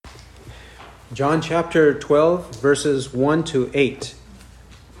John chapter 12, verses 1 to 8.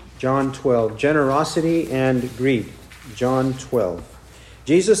 John 12, generosity and greed. John 12.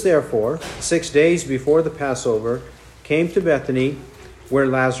 Jesus, therefore, 6 days before the Passover, came to Bethany, where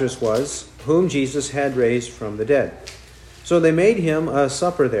Lazarus was, whom Jesus had raised from the dead. So they made him a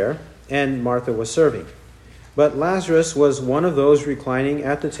supper there, and Martha was serving. But Lazarus was one of those reclining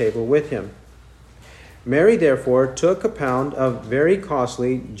at the table with him. Mary, therefore, took a pound of very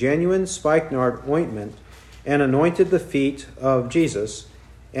costly, genuine spikenard ointment and anointed the feet of Jesus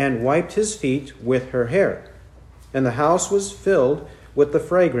and wiped his feet with her hair. And the house was filled with the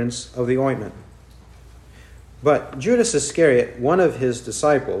fragrance of the ointment. But Judas Iscariot, one of his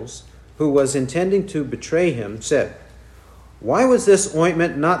disciples, who was intending to betray him, said, "Why was this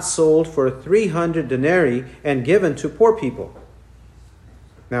ointment not sold for 300 denarii and given to poor people?"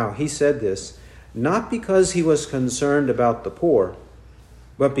 Now he said this not because he was concerned about the poor,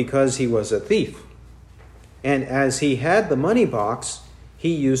 but because he was a thief. And as he had the money box, he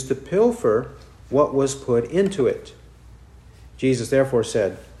used to pilfer what was put into it. Jesus therefore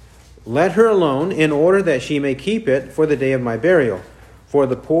said, "Let her alone, in order that she may keep it for the day of my burial. For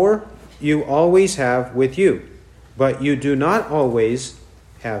the poor you always have with you, but you do not always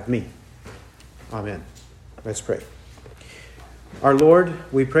have me." Amen. Let's pray. Our Lord,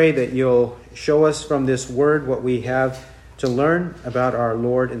 we pray that you'll show us from this word what we have to learn about our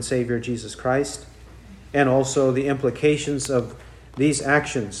Lord and Savior Jesus Christ, and also the implications of these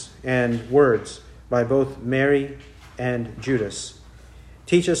actions and words by both Mary and Judas.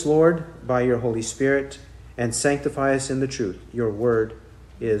 Teach us, Lord, by your Holy Spirit, and sanctify us in the truth. Your word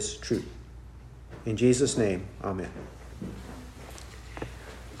is truth. In Jesus' name, amen.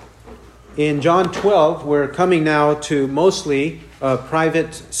 In John 12, we're coming now to mostly a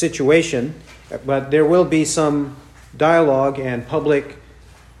private situation, but there will be some dialogue and public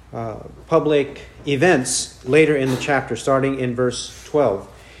events later in the chapter, starting in verse 12.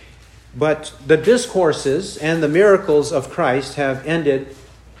 But the discourses and the miracles of Christ have ended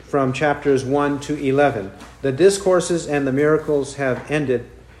from chapters 1 to 11. The discourses and the miracles have ended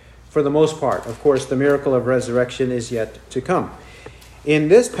for the most part. Of course, the miracle of resurrection is yet to come. In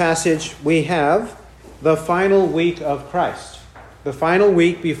this passage, we have the final week of Christ, the final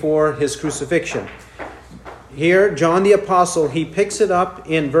week before his crucifixion. Here, John the Apostle, he picks it up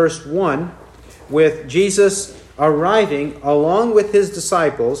in verse 1 with Jesus arriving along with his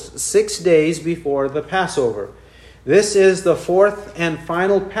disciples 6 days before the Passover. This is the fourth and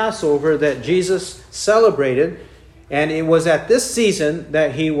final Passover that Jesus celebrated, and it was at this season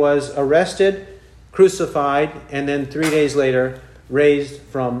that he was arrested, crucified, and then 3 days later raised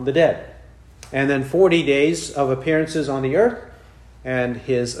from the dead. And then 40 days of appearances on the earth and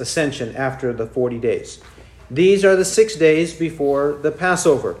his ascension after the 40 days. These are the 6 days before the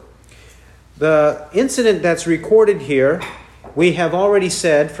Passover. The incident that's recorded here, we have already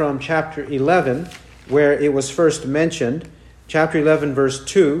said from chapter 11, where it was first mentioned, chapter 11, verse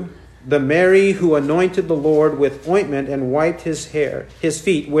 2, the Mary who anointed the Lord with ointment and wiped his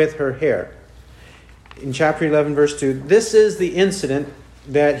feet with her hair. In chapter 11, verse 2, this is the incident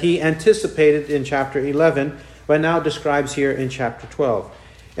that he anticipated in chapter 11, but now describes here in chapter 12.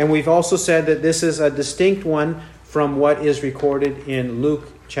 And we've also said that this is a distinct one from what is recorded in Luke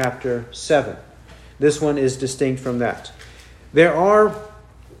chapter 7. This one is distinct from that. There are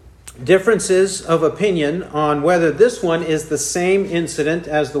differences of opinion on whether this one is the same incident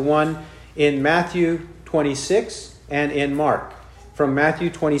as the one in Matthew 26 and in Mark. From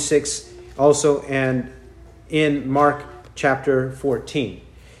Matthew 26 also and in Mark chapter 14.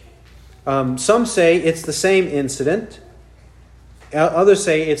 Some say it's the same incident. Others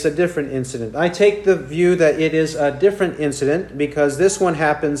say it's a different incident. I take the view that it is a different incident because this one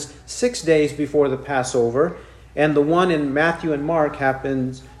happens 6 days before the Passover, and the one in Matthew and Mark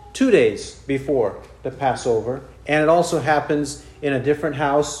happens 2 days before the Passover, and it also happens in a different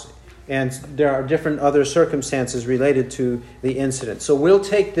house, and there are different other circumstances related to the incident. So we'll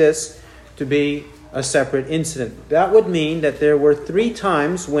take this to be a separate incident. That would mean that there were 3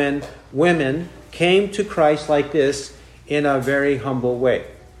 times when women came to Christ like this in a very humble way,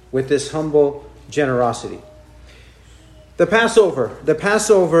 with this humble generosity. The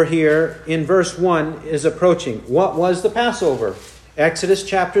Passover here in verse 1 is approaching. What was the Passover? Exodus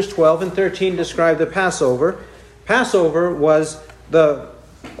chapters 12 and 13 describe the Passover. Passover was the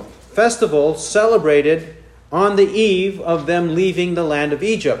festival celebrated on the eve of them leaving the land of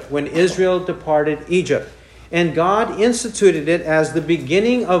Egypt, when Israel departed Egypt. And God instituted it as the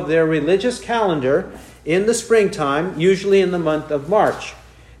beginning of their religious calendar in the springtime, usually in the month of March,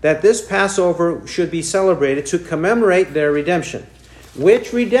 that this Passover should be celebrated to commemorate their redemption.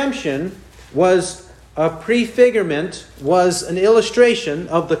 Which redemption was a prefigurement, was an illustration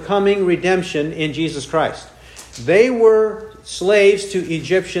of the coming redemption in Jesus Christ. They were slaves to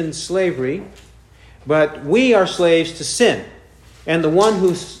Egyptian slavery, but we are slaves to sin. And the one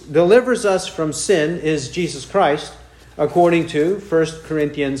who delivers us from sin is Jesus Christ, according to 1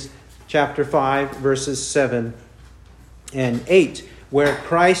 Corinthians chapter 5, verses 7 and 8, where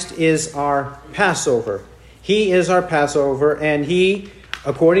Christ is our Passover. He is our Passover, and He,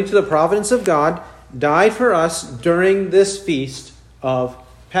 according to the providence of God, died for us during this feast of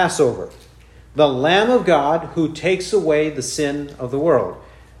Passover. The Lamb of God who takes away the sin of the world.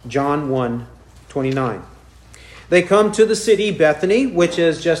 John 1:29. They come to the city Bethany, which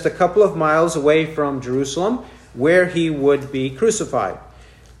is just a couple of miles away from Jerusalem, where He would be crucified.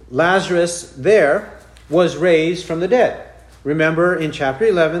 Lazarus there was raised from the dead. Remember in chapter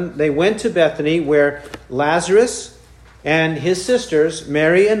 11, they went to Bethany where Lazarus and his sisters,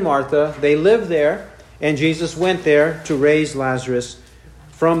 Mary and Martha, they lived there, and Jesus went there to raise Lazarus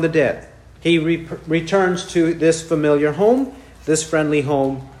from the dead. He returns to this familiar home, this friendly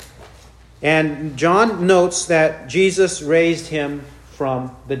home, and John notes that Jesus raised him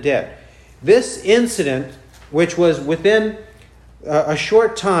from the dead. This incident, which was within a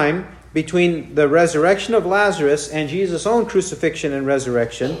short time between the resurrection of Lazarus and Jesus' own crucifixion and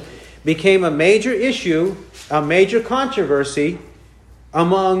resurrection, became a major issue, a major controversy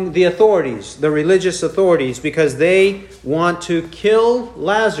among the authorities, the religious authorities, because they want to kill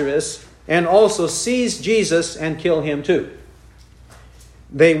Lazarus and also seize Jesus and kill him too.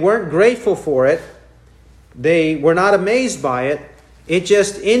 They weren't grateful for it. They were not amazed by it. It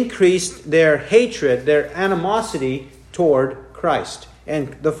just increased their hatred, their animosity toward Christ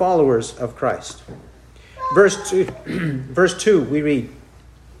and the followers of Christ. Verse 2, we read,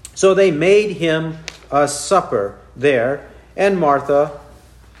 "So they made him a supper there, and Martha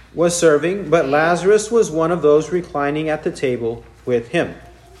was serving, but Lazarus was one of those reclining at the table with him."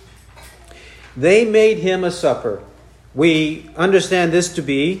 They made him a supper. We understand this to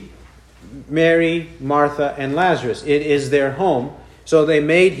be Mary, Martha, and Lazarus. It is their home, so they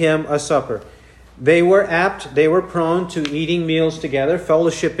made him a supper. They were apt, they were prone to eating meals together,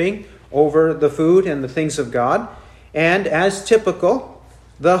 fellowshipping over the food and the things of God. And as typical,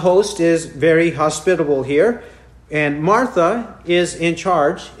 the host is very hospitable here. And Martha is in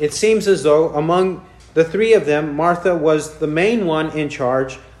charge. It seems as though among the three of them, Martha was the main one in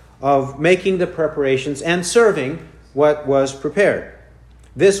charge of making the preparations and serving what was prepared.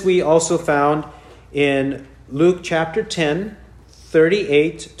 This we also found in Luke chapter 10,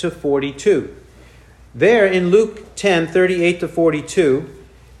 38 to 42. There in Luke 10, 38 to 42,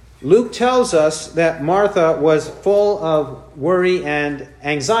 Luke tells us that Martha was full of worry and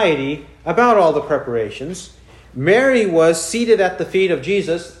anxiety about all the preparations. Mary was seated at the feet of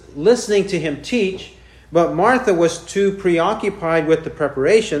Jesus, listening to him teach, but Martha was too preoccupied with the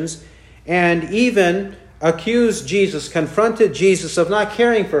preparations and even accused Jesus, confronted Jesus of not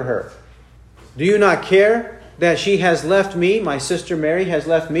caring for her. "Do you not care that she has left me, my sister Mary has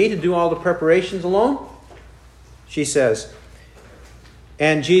left me to do all the preparations alone?" She says.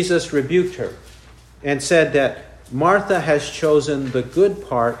 And Jesus rebuked her and said that Martha has chosen the good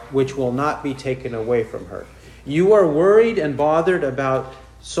part which will not be taken away from her. You are worried and bothered about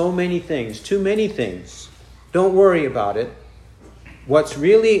so many things, too many things. Don't worry about it. What's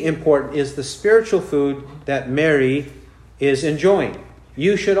really important is the spiritual food that Mary is enjoying.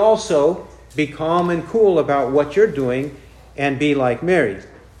 You should also be calm and cool about what you're doing and be like Mary.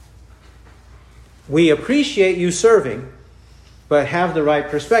 We appreciate you serving, but have the right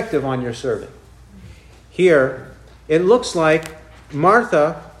perspective on your serving. Here, it looks like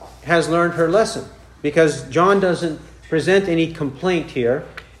Martha has learned her lesson because John doesn't present any complaint here.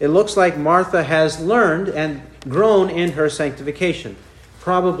 It looks like Martha has learned and grown in her sanctification.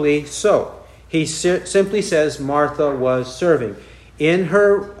 Probably so. He simply says Martha was serving. In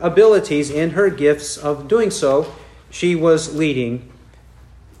her abilities, in her gifts of doing so, she was leading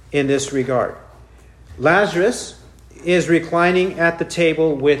in this regard. Lazarus is reclining at the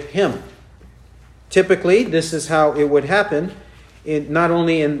table with him. Typically, this is how it would happen, not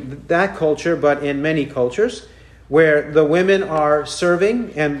only in that culture, but in many cultures, where the women are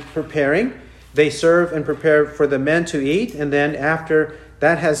serving and preparing. They serve and prepare for the men to eat, and then after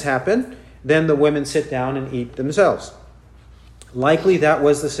that has happened, then the women sit down and eat themselves. Likely that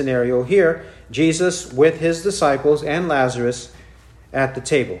was the scenario here. Jesus with his disciples and Lazarus at the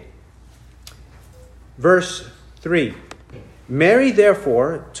table. Verse 3. Mary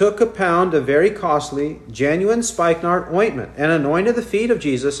therefore took a pound of very costly, genuine spikenard ointment and anointed the feet of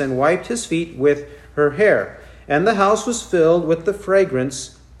Jesus and wiped his feet with her hair. And the house was filled with the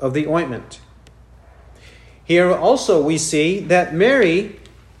fragrance of the ointment. Here also we see that Mary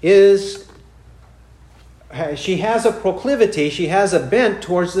she has a proclivity, she has a bent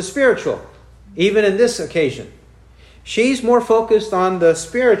towards the spiritual, even in this occasion. She's more focused on the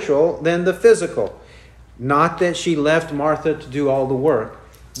spiritual than the physical. Not that she left Martha to do all the work,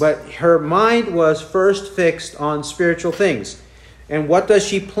 but her mind was first fixed on spiritual things. And what does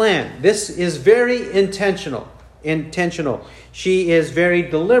she plan? This is very intentional. She is very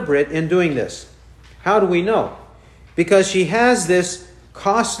deliberate in doing this. How do we know? Because she has this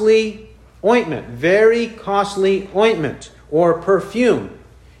costly ointment, very costly ointment or perfume.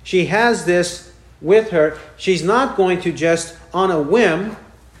 She has this with her. She's not going to just on a whim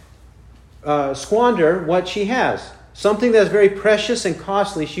squander what she has. Something that's very precious and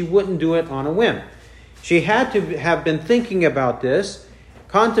costly, she wouldn't do it on a whim. She had to have been thinking about this,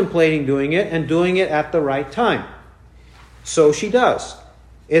 contemplating doing it, and doing it at the right time. So she does.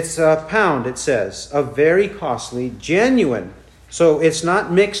 It's a pound, it says, of very costly, genuine. So it's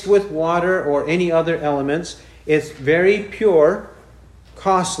not mixed with water or any other elements. It's very pure,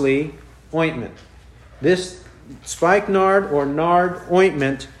 costly ointment. This spikenard or nard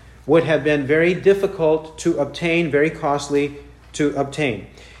ointment would have been very difficult to obtain, very costly to obtain.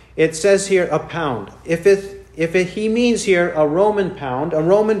 It says here a pound. He means here a Roman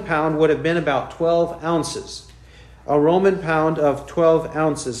pound would have been about 12 ounces. A Roman pound of 12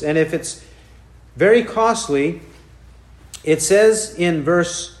 ounces. And if it's very costly, it says in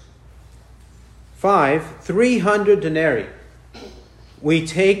verse 5, 300 denarii. We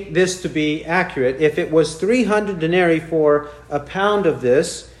take this to be accurate. If it was 300 denarii for a pound of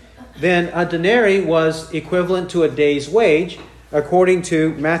this, then a denarii was equivalent to a day's wage, according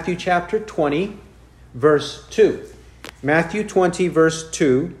to Matthew chapter 20, verse 2. Matthew 20, verse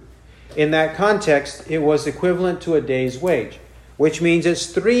 2. In that context, it was equivalent to a day's wage, which means it's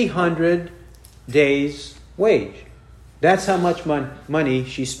 300 days' wage. That's how much money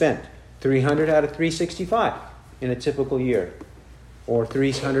she spent. 300 out of 365 in a typical year. Or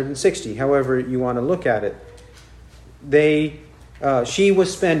 360, however you want to look at it. She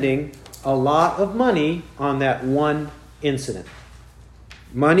was spending a lot of money on that one incident.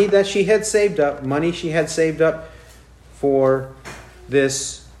 Money that she had saved up, for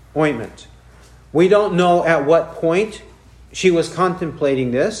this ointment. We don't know at what point she was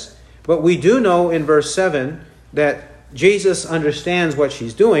contemplating this, but we do know in verse 7 that Jesus understands what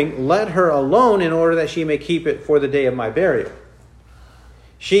she's doing. Let her alone in order that she may keep it for the day of my burial.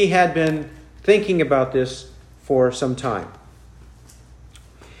 She had been thinking about this for some time.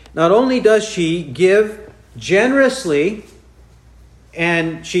 Not only does she give generously,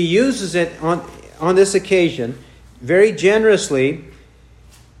 and she uses it on this occasion very generously,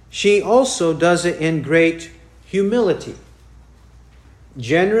 she also does it in great humility.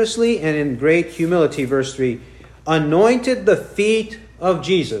 Generously and in great humility, verse 3, anointed the feet of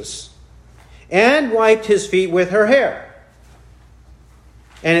Jesus and wiped his feet with her hair.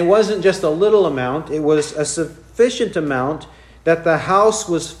 And it wasn't just a little amount, it was a sufficient amount that the house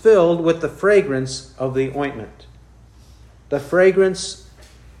was filled with the fragrance of the ointment. The fragrance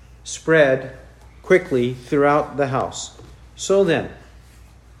spread quickly throughout the house. So then,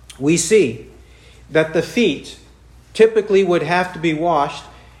 we see that the feet typically would have to be washed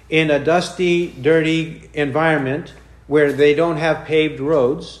in a dusty, dirty environment where they don't have paved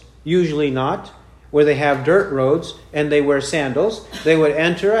roads, usually not, where they have dirt roads and they wear sandals. They would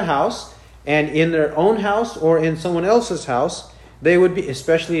enter a house, and in their own house or in someone else's house, they would be,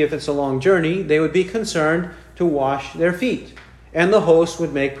 especially if it's a long journey, they would be concerned to wash their feet. And the host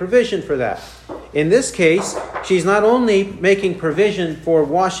would make provision for that. In this case, she's not only making provision for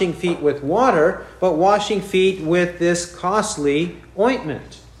washing feet with water, but washing feet with this costly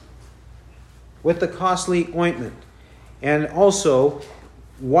ointment. With the costly ointment. And also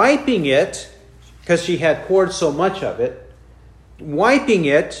wiping it, because she had poured so much of it, wiping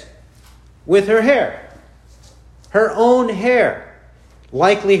it with her hair. Her own hair.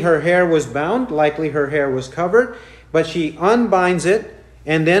 Likely her hair was bound, likely her hair was covered, but she unbinds it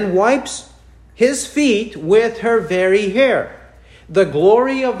and then wipes his feet with her very hair. The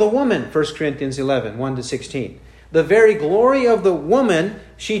glory of the woman, 1 Corinthians 11, 1-16. The very glory of the woman,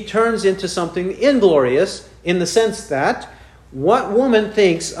 she turns into something inglorious in the sense that what woman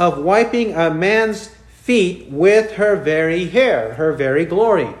thinks of wiping a man's feet with her very hair, her very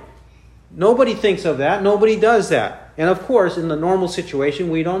glory? Nobody thinks of that. Nobody does that. And of course, in the normal situation,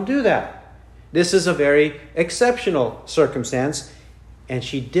 we don't do that. This is a very exceptional circumstance, and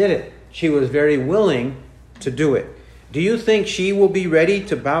she did it. She was very willing to do it. Do you think she will be ready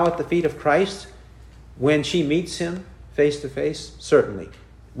to bow at the feet of Christ when she meets him face to face? Certainly.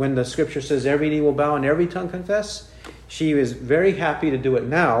 when the scripture says every knee will bow and every tongue confess. She is very happy to do it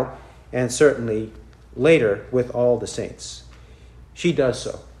now, and certainly later with all the saints. She does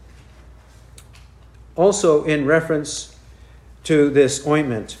so. Also, in reference to this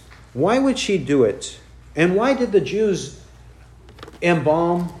ointment, why would she do it? And why did the Jews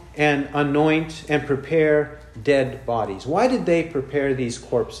embalm and anoint and prepare dead bodies? Why did they prepare these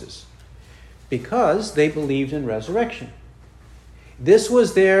corpses? Because they believed in resurrection. This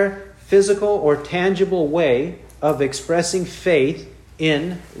was their physical or tangible way of expressing faith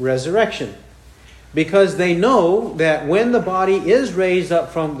in resurrection. Because they know that when the body is raised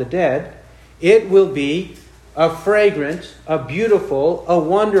up from the dead, it will be a fragrant, a beautiful, a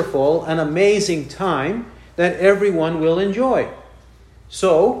wonderful, an amazing time that everyone will enjoy.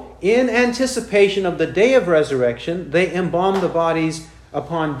 So, in anticipation of the day of resurrection, they embalm the bodies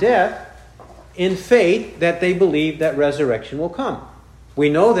upon death in faith that they believe that resurrection will come. We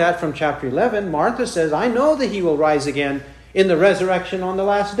know that from chapter 11. Martha says, I know that he will rise again in the resurrection on the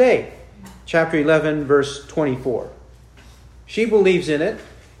last day. Chapter 11, verse 24. She believes in it,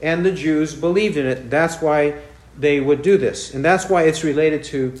 and the Jews believed in it. That's why they would do this. And that's why it's related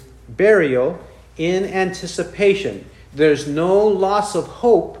to burial in anticipation. There's no loss of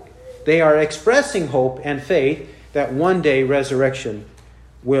hope. They are expressing hope and faith that one day resurrection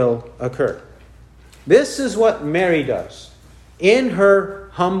will occur. This is what Mary does. In her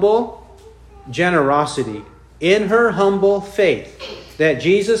humble generosity, in her humble faith that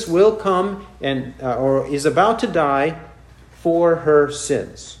Jesus will come and or is about to die for her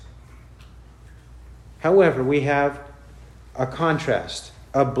sins. However, we have a contrast,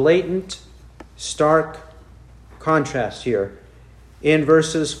 a blatant, stark contrast here in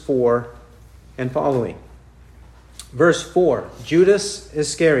verses 4 and following. Verse 4, Judas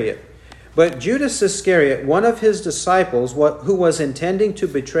Iscariot. But Judas Iscariot, one of his disciples, who was intending to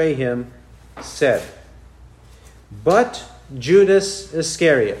betray him, said, but Judas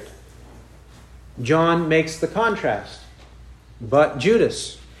Iscariot. John makes the contrast. But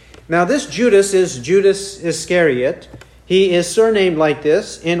Judas. Now this Judas is Judas Iscariot. He is surnamed like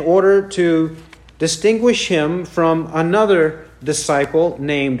this in order to distinguish him from another disciple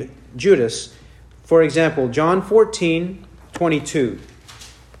named Judas. For example, John 14:22.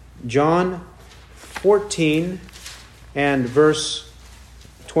 John 14 and verse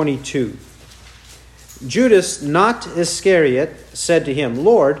 22. Judas, not Iscariot, said to him,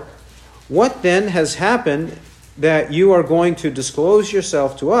 Lord, what then has happened that you are going to disclose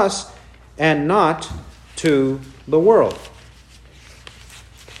yourself to us and not to the world?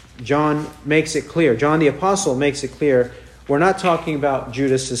 John makes it clear. John the Apostle makes it clear. We're not talking about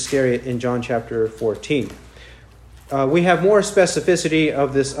Judas Iscariot in John chapter 14. We have more specificity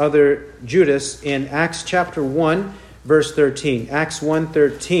of this other Judas in Acts chapter 1, verse 13. Acts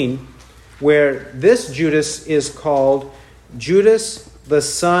 1:13, where this Judas is called Judas the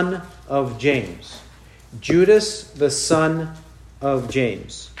son of James. Judas the son of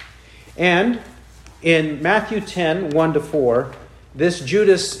James. And in Matthew 10, 1-4, this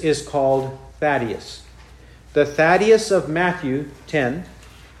Judas is called Thaddeus. The Thaddeus of Matthew 10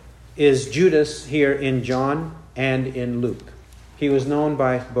 is Judas here in John and in Luke. He was known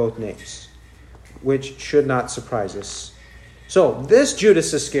by both names, which should not surprise us. So, this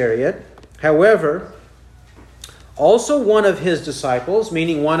Judas Iscariot, however, also one of his disciples,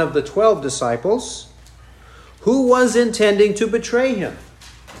 meaning one of the 12 disciples, who was intending to betray him.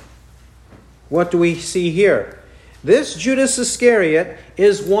 What do we see here? This Judas Iscariot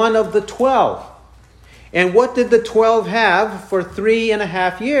is one of the 12. And what did the 12 have for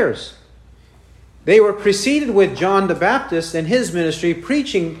 3.5 years? They were preceded with John the Baptist and his ministry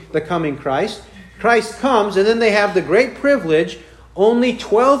preaching the coming Christ. Christ comes, and then they have the great privilege, only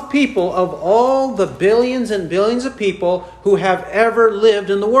 12 people of all the billions and billions of people who have ever lived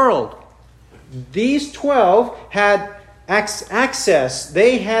in the world. These 12 had access.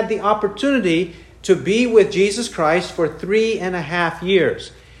 They had the opportunity to be with Jesus Christ for 3.5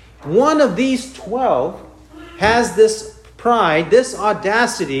 years. One of these 12 has this pride, this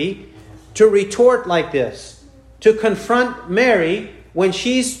audacity to retort like this, to confront Mary when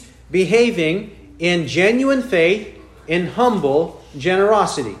she's behaving in genuine faith, in humble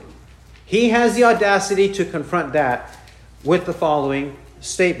generosity. He has the audacity to confront that with the following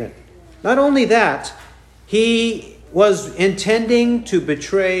statement. Not only that, he was intending to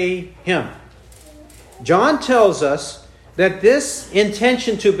betray him. John tells us that this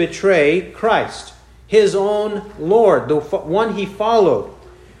intention to betray Christ, his own Lord, the one he followed,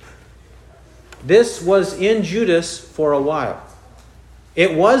 this was in Judas for a while.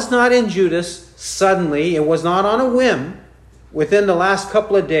 It was not in Judas suddenly. It was not on a whim. within the last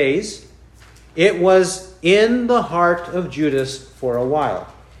couple of days, it was in the heart of Judas for a while.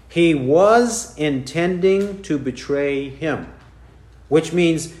 He was intending to betray him, which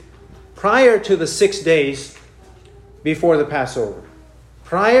means prior to the 6 days before the Passover,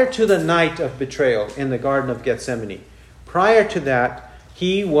 prior to the night of betrayal in the Garden of Gethsemane, prior to that,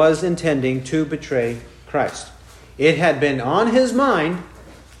 he was intending to betray Christ. It had been on his mind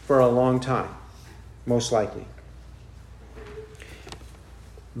for a long time, most likely.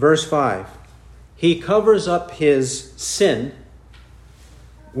 Verse 5. He covers up his sin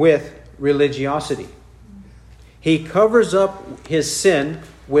with religiosity. He covers up his sin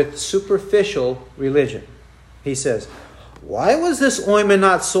with superficial religion. He says, "Why was this ointment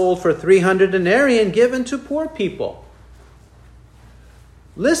not sold for 300 denarii and given to poor people?"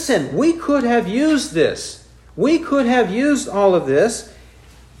 Listen, we could have used this. We could have used all of this,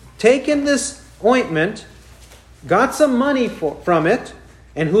 taken this ointment, got some money from it,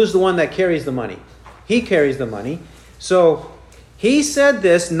 and who's the one that carries the money? He carries the money. So he said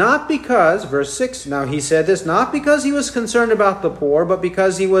this not because, verse 6, now he said this not because he was concerned about the poor, but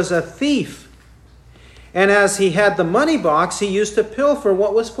because he was a thief. And as he had the money box, he used to pilfer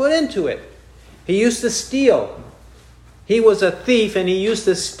what was put into it. He used to steal. He was a thief and he used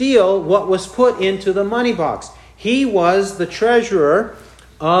to steal what was put into the money box. He was the treasurer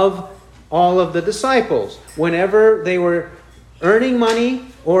of all of the disciples. Whenever they were earning money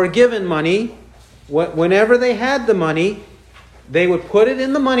or given money, whenever they had the money, they would put it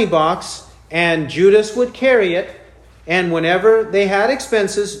in the money box and Judas would carry it. And whenever they had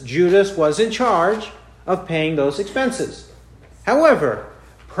expenses, Judas was in charge of paying those expenses. However,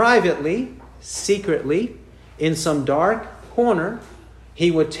 privately, secretly, in some dark corner,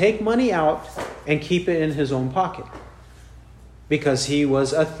 he would take money out and keep it in his own pocket because he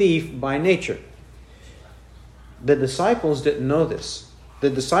was a thief by nature. The disciples didn't know this.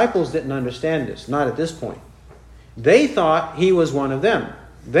 The disciples didn't understand this, not at this point. They thought he was one of them.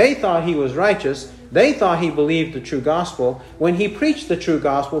 They thought he was righteous. They thought he believed the true gospel. When he preached the true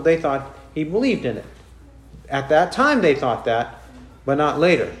gospel, they thought he believed in it. At that time they thought that, but not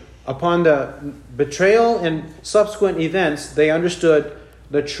later. Upon the betrayal and subsequent events, they understood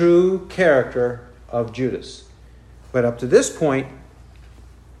the true character of Judas. But up to this point,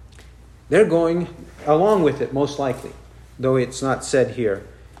 they're going along with it, most likely, though it's not said here.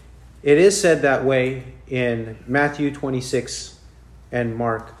 It is said that way in Matthew 26 and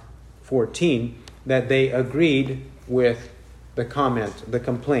Mark 14, that they agreed with the comment, the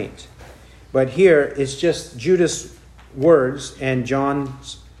complaint. But here it's just Judas' words and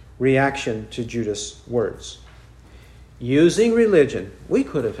John's reaction to Judas' words. Using religion, we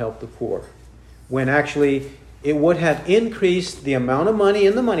could have helped the poor, when actually it would have increased the amount of money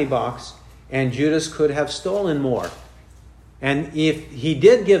in the money box, and Judas could have stolen more. And if he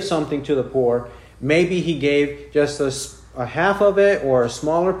did give something to the poor, maybe he gave just a half of it, or a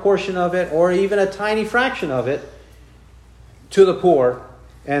smaller portion of it, or even a tiny fraction of it to the poor,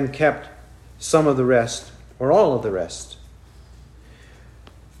 and kept some of the rest, or all of the rest.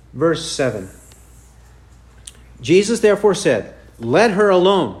 Verse 7. Jesus therefore said, "Let her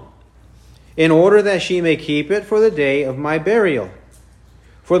alone, in order that she may keep it for the day of my burial.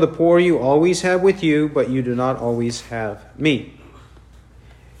 For the poor you always have with you, but you do not always have me."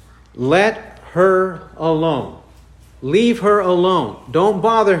 Let her alone. Leave her alone. Don't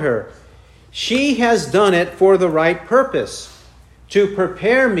bother her. She has done it for the right purpose, to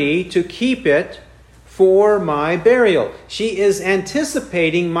prepare me to keep it for my burial. She is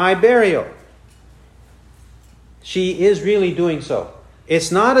anticipating my burial. She is really doing so.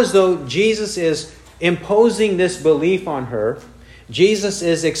 It's not as though Jesus is imposing this belief on her. Jesus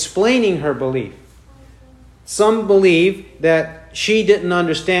is explaining her belief. Some believe that she didn't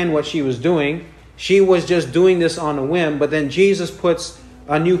understand what she was doing. She was just doing this on a whim, but then Jesus puts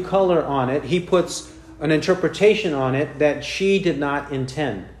a new color on it. He puts an interpretation on it that she did not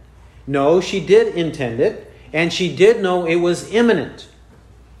intend. No, she did intend it, and she did know it was imminent.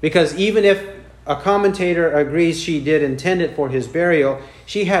 Because even if a commentator agrees she did intend it for his burial,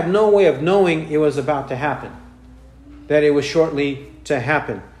 she had no way of knowing it was about to happen, that it was shortly to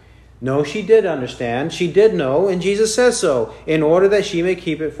happen. No, she did understand. She did know, and Jesus says so, in order that she may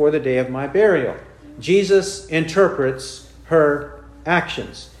keep it for the day of my burial. Jesus interprets her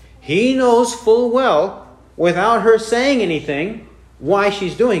actions. He knows full well, without her saying anything, why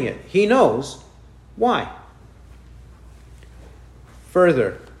she's doing it. He knows why.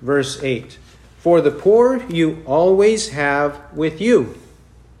 Further, verse 8. For the poor you always have with you,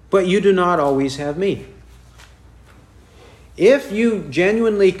 but you do not always have me. If you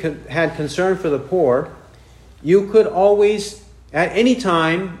genuinely had concern for the poor, you could always, at any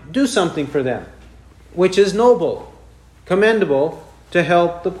time, do something for them, which is noble, commendable, to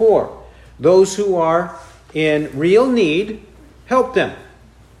help the poor. Those who are in real need, help them.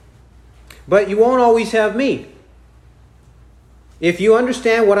 But you won't always have me. If you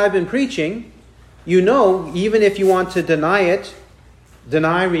understand what I've been preaching, you know, even if you want to deny it,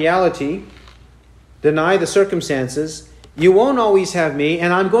 deny reality, deny the circumstances, you won't always have me,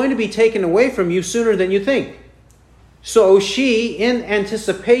 and I'm going to be taken away from you sooner than you think. So she, in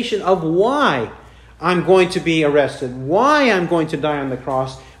anticipation of why I'm going to be arrested, why I'm going to die on the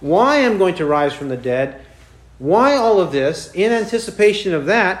cross, why I'm going to rise from the dead, why all of this, in anticipation of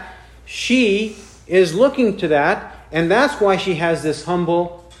that, she is looking to that, and that's why she has this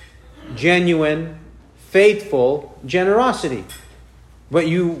humble, genuine, faithful generosity. But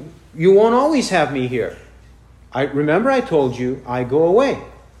you won't always have me here. Remember I told you, I go away.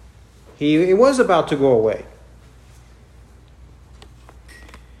 He was about to go away.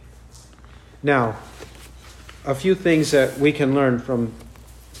 Now, a few things that we can learn from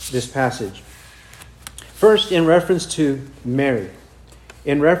this passage. First, in reference to Mary.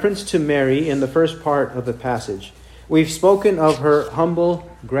 In reference to Mary in the first part of the passage, we've spoken of her humble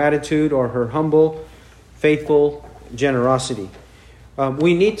gratitude or her humble, faithful generosity.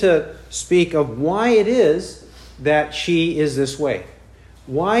 We need to speak of why it is that she is this way.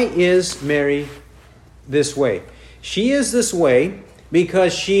 Why is Mary this way? She is this way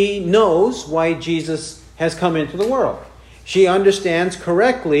because she knows why Jesus has come into the world. She understands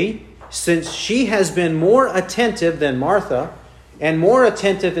correctly, since she has been more attentive than Martha, and more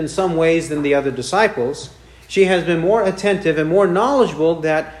attentive in some ways than the other disciples. She has been more attentive and more knowledgeable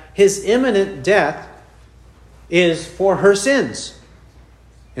that his imminent death is for her sins.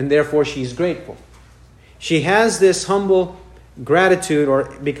 And therefore she's grateful. She has this humble gratitude, or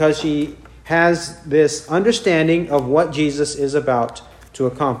because she has this understanding of what Jesus is about to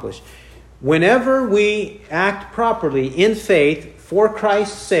accomplish. Whenever we act properly in faith for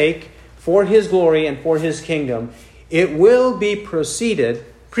Christ's sake, for his glory and for his kingdom, it will be preceded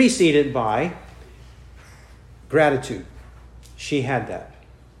by gratitude. She had that.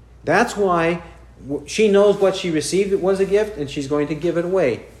 That's why she knows what she received. It was a gift, and she's going to give it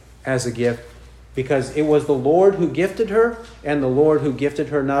away as a gift, because it was the Lord who gifted her, and the Lord who gifted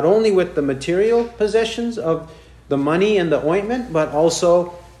her not only with the material possessions of the money and the ointment, but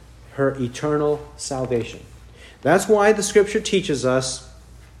also her eternal salvation. That's why the Scripture teaches us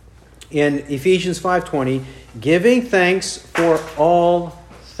in Ephesians 5:20, giving thanks for all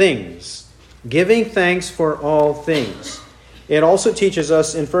things. Giving thanks for all things. It also teaches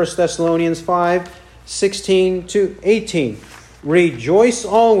us in 1 Thessalonians 5:16-18, rejoice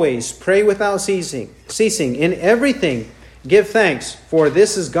always, pray without ceasing. In everything give thanks, for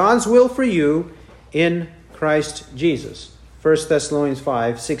this is God's will for you in Christ Jesus. 1 Thessalonians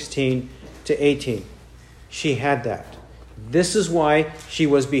 5:16-18. She had that. This is why she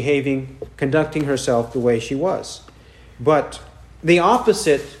was conducting herself the way she was. But the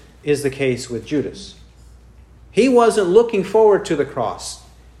opposite is the case with Judas. He wasn't looking forward to the cross.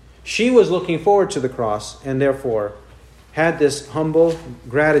 She was looking forward to the cross, and therefore had this humble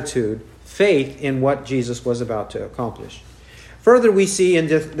gratitude, faith in what Jesus was about to accomplish. Further, we see in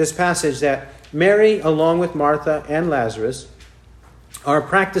this passage that Mary, along with Martha and Lazarus, are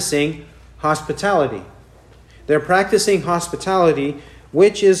practicing hospitality. They're practicing hospitality,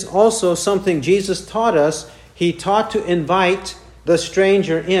 which is also something Jesus taught us. He taught to invite the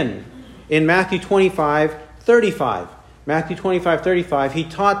stranger in. In Matthew 25:35. Matthew 25:35, he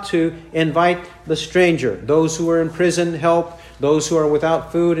taught to invite the stranger. Those who are in prison, help. Those who are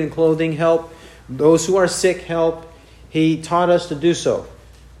without food and clothing, help. Those who are sick, help. He taught us to do so.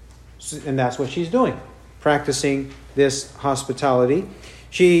 And that's what she's doing, practicing this hospitality.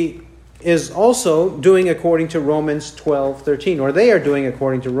 She is also doing according to Romans 12:13, or they are doing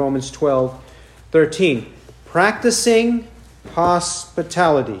according to Romans 12:13, practicing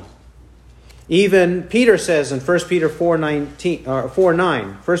hospitality. Even Peter says in 1 Peter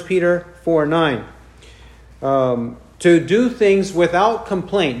 4:9, 1 Peter 4:9, to do things without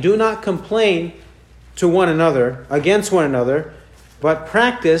complaint. Do not complain to one another, against one another, but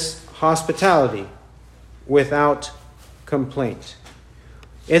practice hospitality without complaint.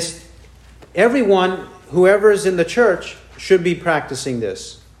 It's everyone, whoever is in the church, should be practicing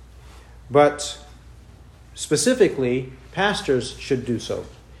this. But specifically, pastors should do so.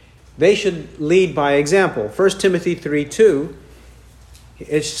 They should lead by example. 1 Timothy 3:2,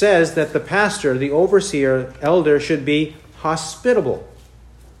 it says that the pastor, the overseer, elder should be hospitable.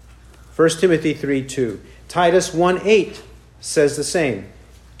 1 Timothy 3:2. Titus 1:8 says the same,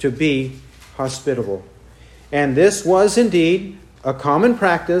 to be hospitable. And this was indeed a common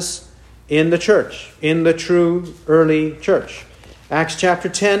practice in the church, in the true early church. Acts chapter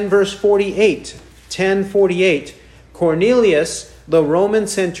 10, verse 48. 10:48. Cornelius, the Roman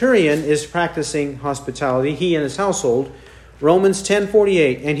centurion, is practicing hospitality, he and his household. Romans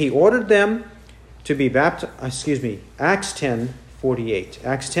 10:48. And he ordered them to be baptized, Acts 10:48.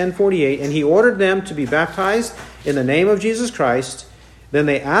 Acts 10:48. And he ordered them to be baptized in the name of Jesus Christ. Then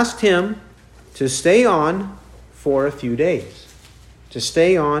they asked him to stay on for a few days. To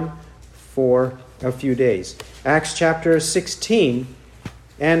stay on for a few days. Acts chapter 16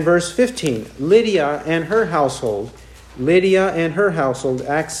 and verse 15. Lydia and her household. Lydia and her household.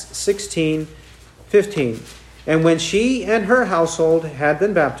 Acts 16:15. And when she and her household had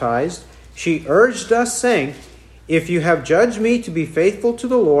been baptized, she urged us, saying, If you have judged me to be faithful to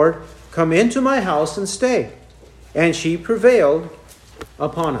the Lord, come into my house and stay. And she prevailed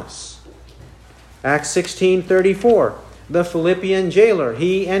upon us. Acts 16:34. The Philippian jailer,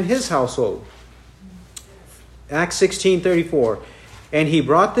 he and his household. Acts 16:34. And he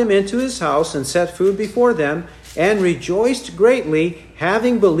brought them into his house and set food before them, and rejoiced greatly,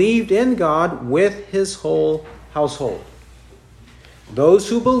 having believed in God with his whole household. Those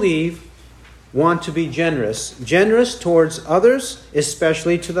who believe want to be generous towards others,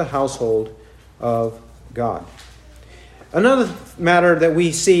 especially to the household of God. Another matter that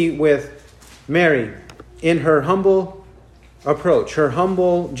we see with Mary in her humble approach, her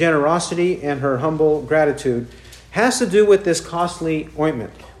humble generosity and her humble gratitude, has to do with this costly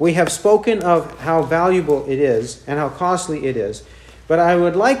ointment. We have spoken of how valuable it is and how costly it is, but I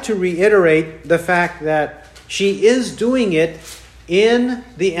would like to reiterate the fact that she is doing it in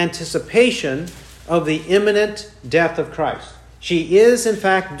the anticipation of the imminent death of Christ. She is, in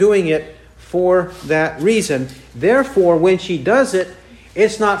fact, doing it for that reason. Therefore, when she does it,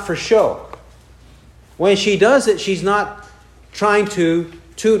 it's not for show. When she does it, she's not trying to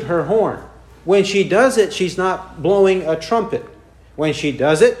toot her horn. When she does it, she's not blowing a trumpet. When she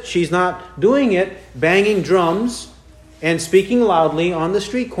does it, she's not doing it banging drums and speaking loudly on the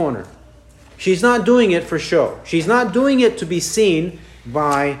street corner. She's not doing it for show. She's not doing it to be seen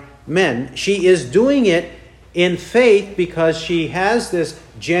by men. She is doing it in faith because she has this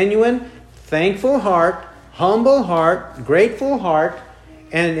genuine, thankful heart, humble heart, grateful heart,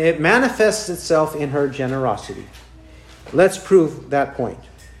 and it manifests itself in her generosity. Let's prove that point.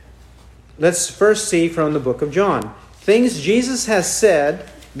 Let's first see from the book of John. Things Jesus has said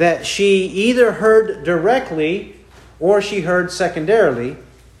that she either heard directly or she heard secondarily,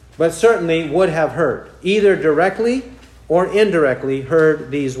 but certainly would have heard. Either directly or indirectly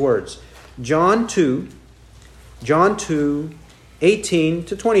heard these words. John 2, 18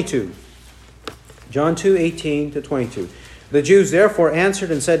 to 22. John 2, 18 to 22. The Jews therefore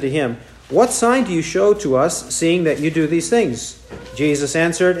answered and said to him, What sign do you show to us, seeing that you do these things? Jesus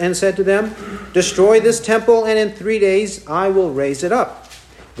answered and said to them, Destroy this temple, and in 3 days I will raise it up.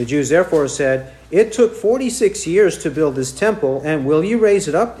 The Jews therefore said, It took 46 years to build this temple, and will you raise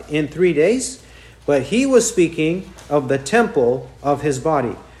it up in 3 days? But he was speaking of the temple of his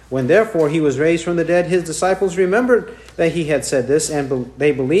body. When therefore he was raised from the dead, his disciples remembered that he had said this, and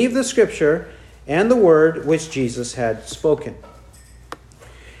they believed the scripture and the word which Jesus had spoken.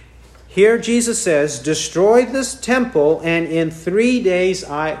 Here Jesus says, Destroy this temple, and in 3 days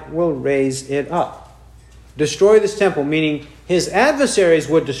I will raise it up. Destroy this temple, meaning his adversaries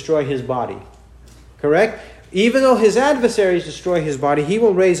would destroy his body. Correct? Even though his adversaries destroy his body, he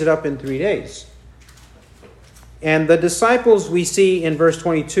will raise it up in 3 days. And the disciples we see in verse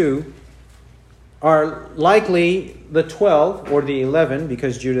 22 are likely the 12 or the 11,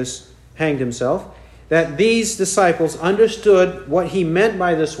 because Judas hanged himself, that these disciples understood what he meant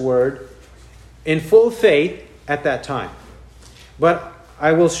by this word in full faith at that time. But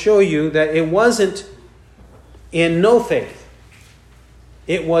I will show you that it wasn't in no faith.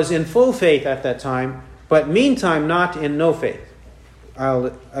 It was in full faith at that time, but meantime not in no faith.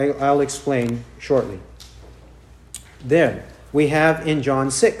 I'll explain shortly. Then we have in John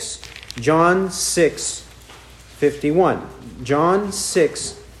 6. John 6:51. John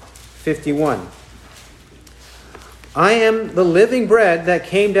 6:51. I am the living bread that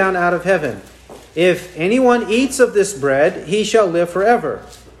came down out of heaven. If anyone eats of this bread, he shall live forever.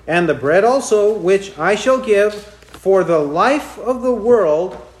 And the bread also which I shall give for the life of the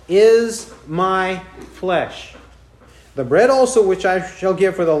world is my flesh. The bread also which I shall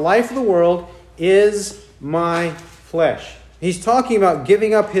give for the life of the world is my flesh. He's talking about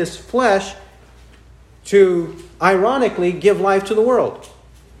giving up his flesh to, ironically, give life to the world.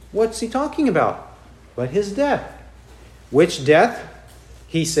 What's he talking about? But his death. Which death,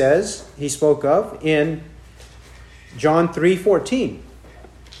 he says, he spoke of in John 3:14.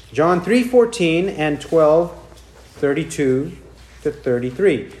 John 3:14 and 12:32 to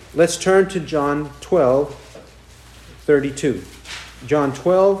 33. Let's turn to John 12:32. John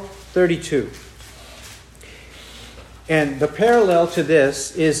 12:32. And the parallel to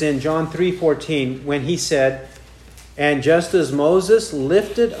this is in John 3:14 when he said, "And just as Moses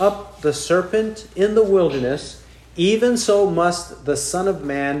lifted up the serpent in the wilderness, even so must the Son of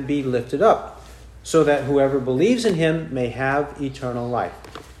Man be lifted up, so that whoever believes in him may have eternal life."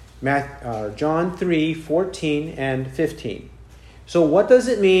 John 3:14 and 15. So what does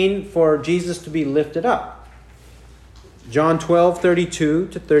it mean for Jesus to be lifted up? John 12:32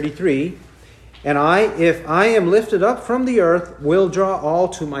 to 33. "And if I am lifted up from the earth, will draw all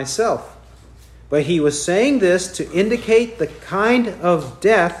to myself." But he was saying this to indicate the kind of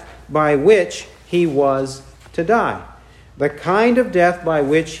death by which he was to die. The kind of death by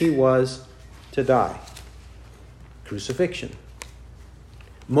which he was to die. Crucifixion.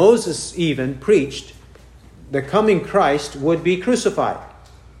 Moses even preached the coming Christ would be crucified,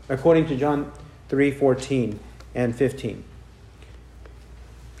 according to John 3:14 and 15.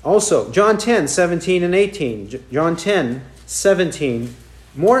 Also, John 10:17 and 18. John 10:17,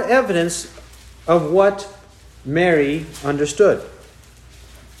 more evidence of what Mary understood.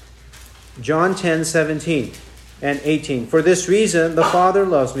 John 10:17 and 18. "For this reason the Father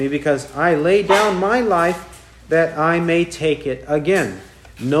loves me, because I lay down my life that I may take it again.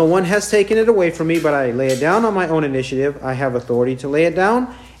 No one has taken it away from me, but I lay it down on my own initiative. I have authority to lay it down,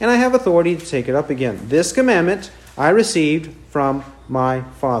 and I have authority to take it up again. This commandment I received from my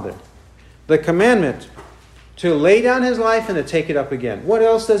Father." The commandment to lay down his life and to take it up again. What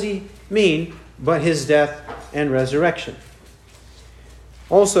else does he mean but his death and resurrection?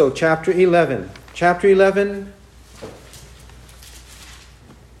 Also, chapter 11. Chapter 11,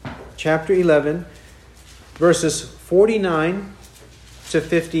 verses 49 to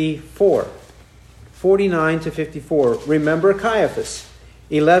 54. 49 to 54. Remember Caiaphas.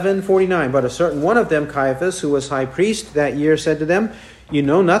 11:49. "But a certain one of them, Caiaphas, who was high priest that year, said to them, 'You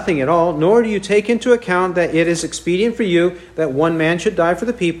know nothing at all, nor do you take into account that it is expedient for you that one man should die for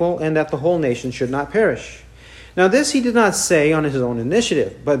the people, and that the whole nation should not perish.' Now this he did not say on his own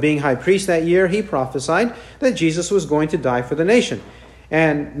initiative, but being high priest that year, he prophesied that Jesus was going to die for the nation,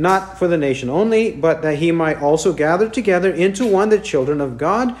 and not for the nation only, but that he might also gather together into one the children of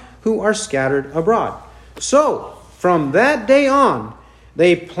God who are scattered abroad. So, from that day on,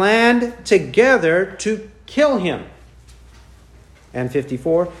 they planned together to kill him." And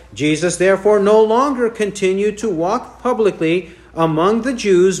 54, "Jesus therefore no longer continued to walk publicly among the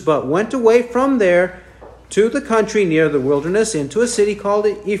Jews, but went away from there to the country near the wilderness, into a city called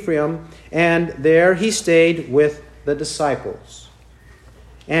Ephraim, and there he stayed with the disciples."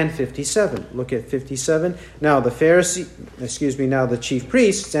 And 57, look at 57. Now the chief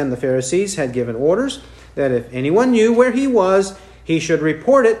priests and the Pharisees had given orders that if anyone knew where he was, he should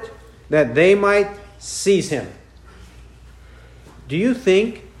report it, that they might seize him. Do you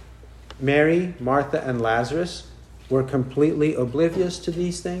think Mary, Martha, and Lazarus were completely oblivious to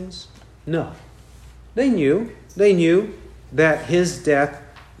these things? No. They knew that his death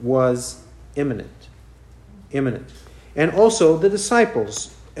was imminent. And also the disciples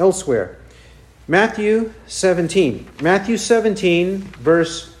elsewhere. Matthew 17,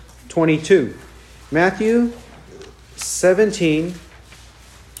 verse 22. Matthew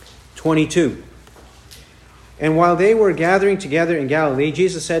 17:22. "And while they were gathering together in Galilee,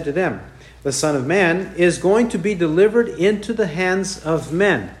 Jesus said to them, 'The Son of Man is going to be delivered into the hands of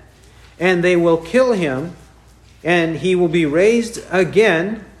men, and they will kill him, and he will be raised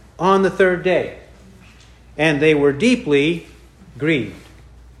again on the third day.' And they were deeply grieved."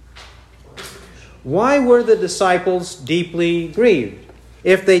 Why were the disciples deeply grieved?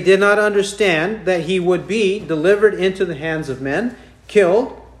 If they did not understand that he would be delivered into the hands of men,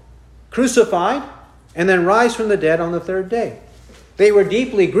 killed, crucified, and then rise from the dead on the third day. They were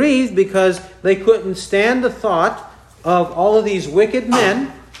deeply grieved because they couldn't stand the thought of all of these wicked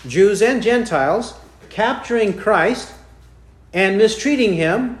men, Jews and Gentiles, capturing Christ and mistreating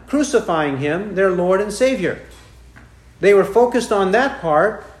him, crucifying him, their Lord and Savior. They were focused on that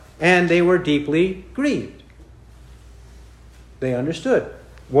part, and they were deeply grieved. They understood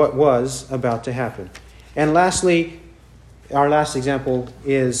what was about to happen. And lastly, our last example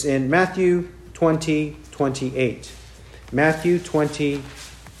is in Matthew 20:28. Matthew 20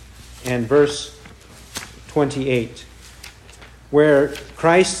 and verse 28, where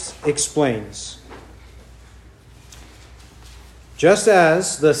Christ explains, "Just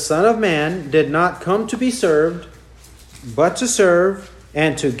as the Son of Man did not come to be served, but to serve,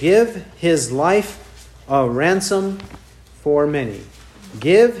 and to give his life a ransom for many.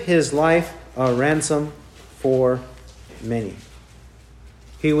 Give his life a ransom for many.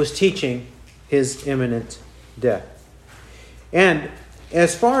 He was teaching his imminent death. And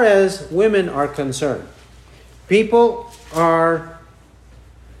as far as women are concerned, people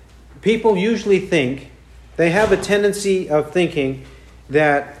usually think, they have a tendency of thinking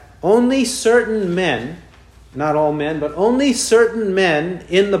that only certain men, not all men, but only certain men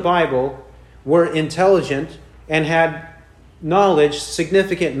in the Bible were intelligent and had knowledge,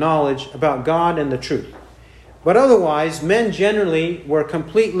 significant knowledge about God and the truth. But otherwise, men generally were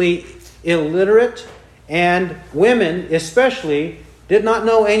completely illiterate, and women especially did not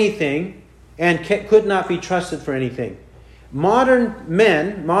know anything and could not be trusted for anything. Modern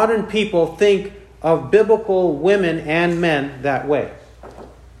men, modern people think of biblical women and men that way.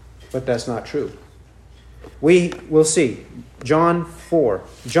 But that's not true. We will see. John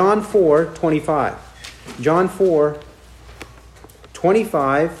 4:25. John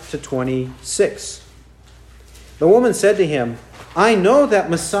 4:25 to 26. The woman said to him, I know that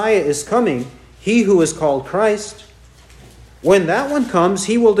Messiah is coming, he who is called Christ. When that one comes,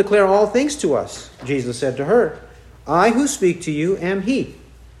 he will declare all things to us. Jesus said to her, I who speak to you am he.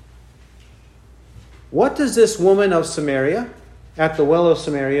 What does this woman of Samaria, at the well of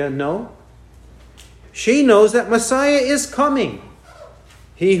Samaria, know? She knows that Messiah is coming,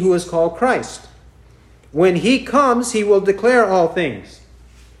 he who is called Christ. When he comes, he will declare all things.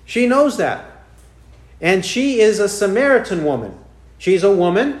 She knows that. And she is a Samaritan woman. She's a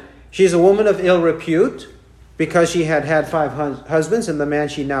woman of ill repute, because she had 5 husbands, and the man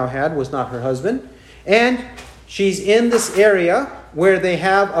she now had was not her husband. And she's in this area where they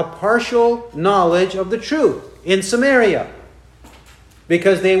have a partial knowledge of the truth, in Samaria.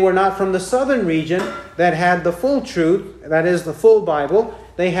 Because they were not from the southern region that had the full truth, that is the full Bible.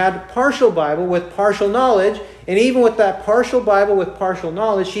 They had partial Bible with partial knowledge. And even with that partial Bible with partial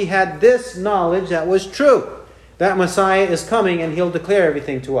knowledge, she had this knowledge that was true. That Messiah is coming and he'll declare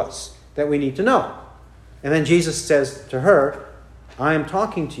everything to us that we need to know. And then Jesus says to her, I am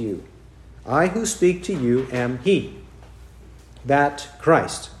talking to you. I who speak to you am he. That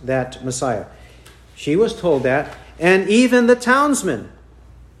Christ, that Messiah. She was told that. And even the townsmen,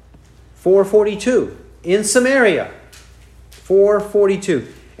 4:42, in Samaria, 4:42.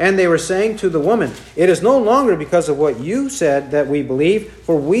 And they were saying to the woman, it is no longer because of what you said that we believe,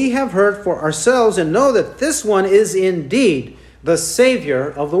 for we have heard for ourselves and know that this one is indeed the Savior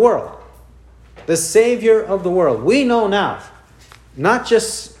of the world. The Savior of the world. We know now, not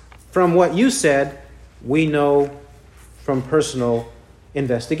just from what you said, we know from personal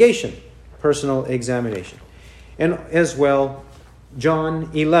investigation, personal examination. And as well,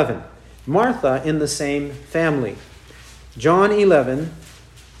 John 11. Martha in the same family. John 11.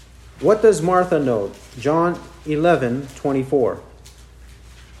 What does Martha know? John 11:24.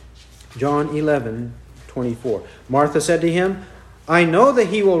 John 11:24. Martha said to him, I know that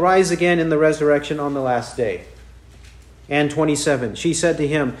he will rise again in the resurrection on the last day. And 27. She said to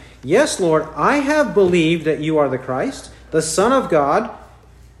him, Yes, Lord, I have believed that you are the Christ, the Son of God,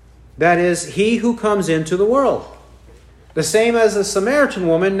 that is, he who comes into the world. The same as the Samaritan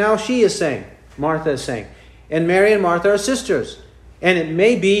woman, now she is saying, Martha is saying. And Mary and Martha are sisters. And it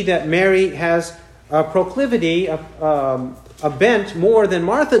may be that Mary has a proclivity, a bent more than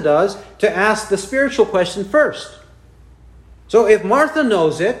Martha does, to ask the spiritual question first. So if Martha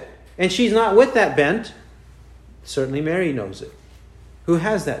knows it, and she's not with that bent, certainly Mary knows it. Who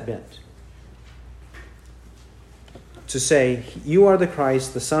has that bent? To say, you are the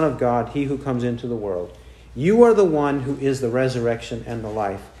Christ, the Son of God, he who comes into the world. You are the one who is the resurrection and the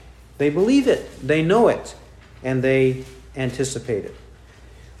life. They believe it, they know it, and they anticipate it.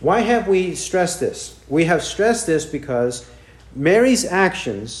 Why have we stressed this? We have stressed this because Mary's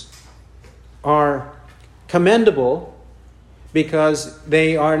actions are commendable, because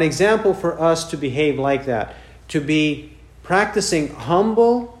they are an example for us to behave like that, to be practicing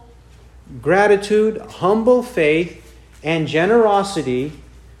humble gratitude, humble faith, and generosity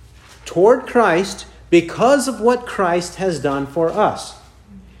toward Christ because of what Christ has done for us.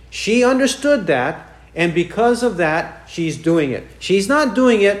 She understood that, and because of that, she's doing it. She's not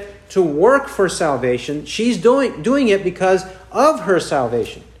doing it to work for salvation. She's doing it because of her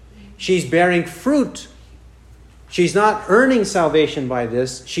salvation. She's bearing fruit. She's not earning salvation by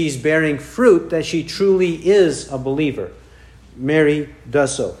this. She's bearing fruit that she truly is a believer. Mary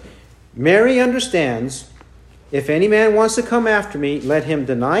does so. Mary understands, if any man wants to come after me, let him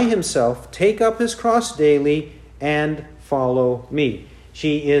deny himself, take up his cross daily, and follow me.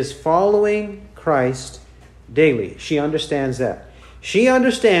 She is following Christ daily. She understands that. She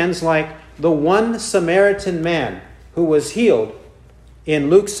understands, like the one Samaritan man who was healed in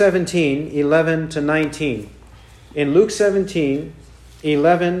Luke 17, 11 to 19. In Luke 17,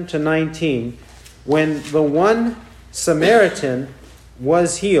 11 to 19, when the one Samaritan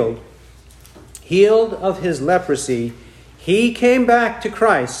was healed of his leprosy, he came back to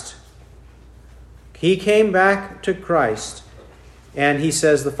Christ. He came back to Christ, and he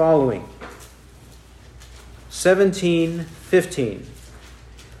says the following. 17:15.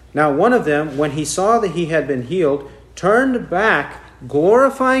 Now one of them, when he saw that he had been healed, turned back,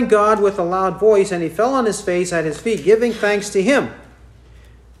 glorifying God with a loud voice, and he fell on his face at his feet, giving thanks to him.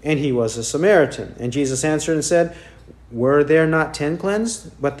 And he was a Samaritan. And Jesus answered and said, Were there not 10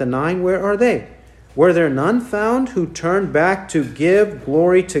 cleansed? But the 9, where are they? Were there none found who turned back to give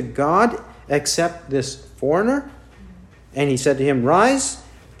glory to God, except this foreigner? And he said to him, Rise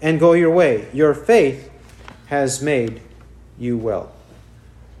and go your way. Your faith has made you well.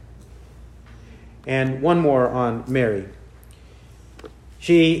 And one more on Mary.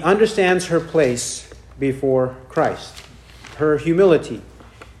 She understands her place before Christ, her humility.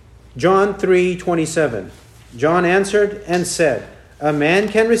 John 3:27. John answered and said, A man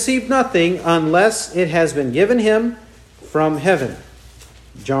can receive nothing unless it has been given him from heaven.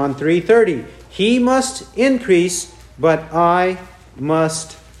 John 3:30. He must increase, but I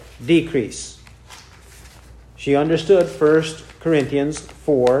must decrease. She understood 1 Corinthians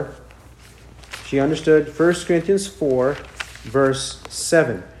 4. She understood 1 Corinthians 4, verse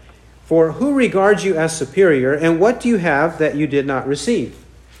 7. For who regards you as superior, and what do you have that you did not receive?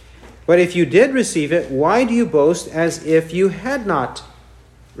 But if you did receive it, why do you boast as if you had not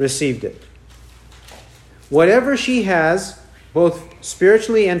received it? Whatever she has, both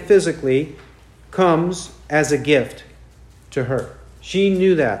spiritually and physically, comes as a gift to her. She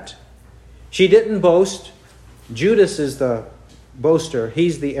knew that. She didn't boast. Judas is the boaster.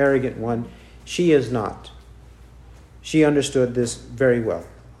 He's the arrogant one. She is not. She understood this very well.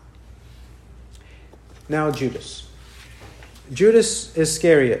 Now Judas. Judas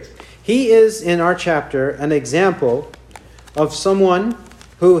Iscariot. He is, in our chapter, an example of someone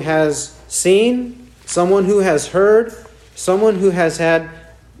who has seen, someone who has heard, someone who has had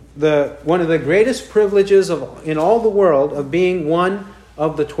one of the greatest privileges in all the world of being one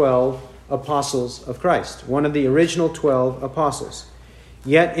of the 12 apostles of Christ, one of the original 12 apostles.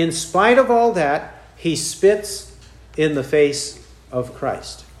 Yet, in spite of all that, he spits in the face of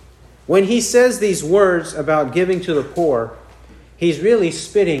Christ. When he says these words about giving to the poor, he's really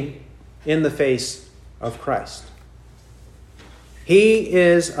spitting in the face of Christ. He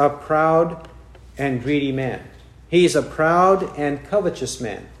is a proud and greedy man. He's a proud and covetous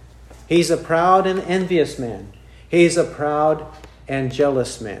man. He's a proud and envious man. He's a proud and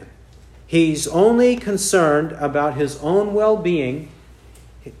jealous man. He's only concerned about his own well-being,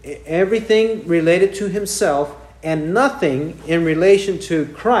 everything related to himself, and nothing in relation to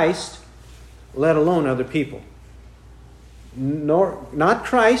Christ, let alone other people. Not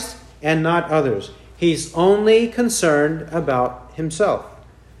Christ and not others. He's only concerned about himself.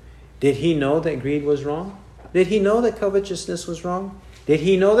 Did he know that greed was wrong? Did he know that covetousness was wrong? Did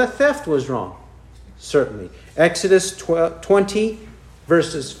he know that theft was wrong? Certainly. Exodus 20,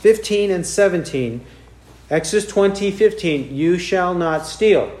 verses 15 and 17. Exodus 20:15, you shall not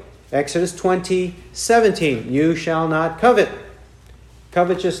steal. Exodus 20:17, you shall not covet.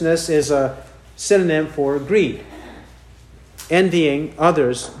 Covetousness is a synonym for greed. Envying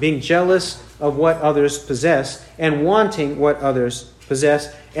others, being jealous of what others possess, and wanting what others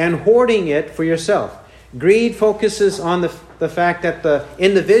possess, and hoarding it for yourself. Greed focuses on the fact that the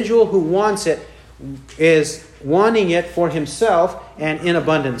individual who wants it is wanting it for himself and in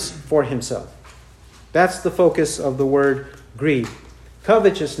abundance for himself. That's the focus of the word greed.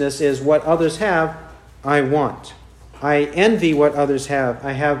 Covetousness is what others have, I want. I envy what others have.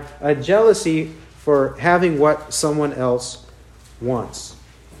 I have a jealousy for having what someone else wants.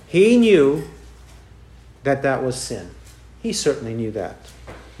 He knew that that was sin. He certainly knew that.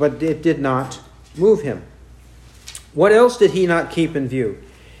 But it did not move him. What else did he not keep in view?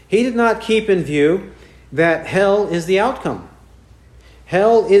 He did not keep in view that hell is the outcome.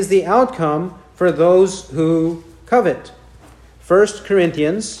 Hell is the outcome for those who covet. 1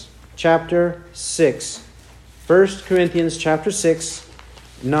 Corinthians chapter 6. 1 Corinthians chapter 6,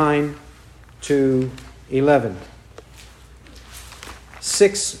 9 to 11.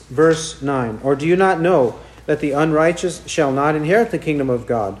 6 verse 9. Or do you not know that the unrighteous shall not inherit the kingdom of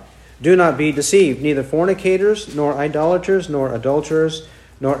God? Do not be deceived. Neither fornicators, nor idolaters, nor adulterers,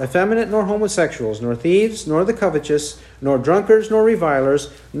 nor effeminate, nor homosexuals, nor thieves, nor the covetous, nor drunkards, nor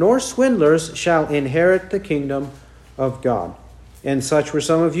revilers, nor swindlers shall inherit the kingdom of God. And such were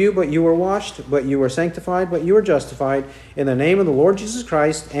some of you, but you were washed, but you were sanctified, but you were justified in the name of the Lord Jesus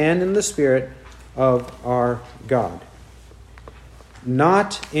Christ and in the Spirit of our God.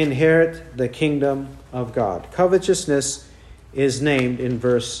 Not inherit the kingdom of God. Covetousness is named in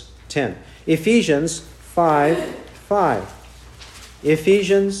verse 10. Ephesians 5:5.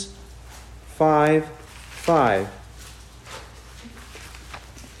 Ephesians 5:5.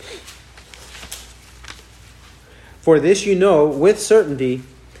 For this you know with certainty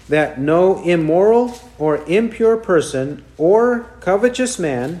that no immoral or impure person or covetous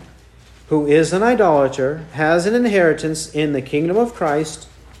man who is an idolater has an inheritance in the kingdom of Christ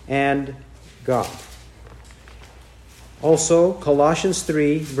and God. Also, Colossians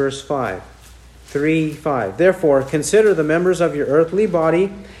 3, verse 5. 3:5. Therefore, consider the members of your earthly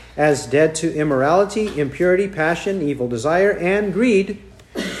body as dead to immorality, impurity, passion, evil desire, and greed,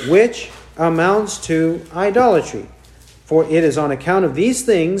 which amounts to idolatry. For it is on account of these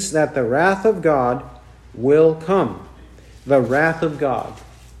things that the wrath of God will come. The wrath of God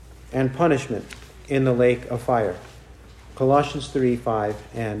and punishment in the lake of fire. Colossians 3, 5,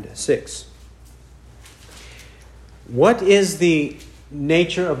 and 6. What is the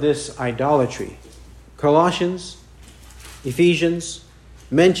nature of this idolatry? Colossians, Ephesians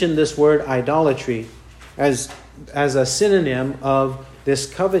mention this word idolatry as a synonym of this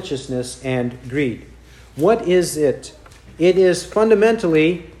covetousness and greed. What is it? It is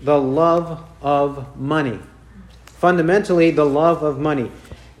fundamentally the love of money. Fundamentally the love of money.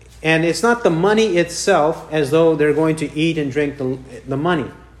 And it's not the money itself as though they're going to eat and drink the money.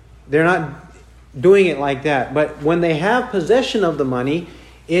 They're not doing it like that. But when they have possession of the money,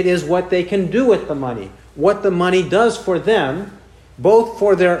 it is what they can do with the money. What the money does for them, both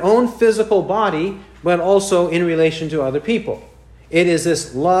for their own physical body, but also in relation to other people. It is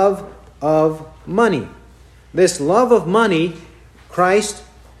this love of money. This love of money, Christ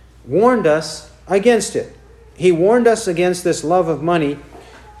warned us against it. He warned us against this love of money.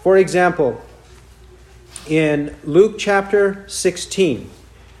 For example, in Luke chapter 16,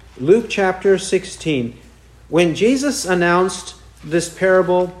 when Jesus announced this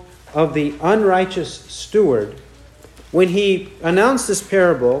parable of the unrighteous steward, when he announced this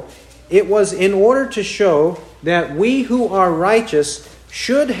parable, it was in order to show that we who are righteous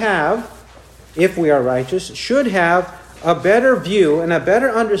should have, if we are righteous, should have a better view and a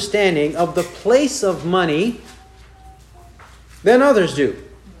better understanding of the place of money than others do.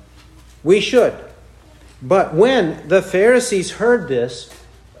 We should. But when the Pharisees heard this,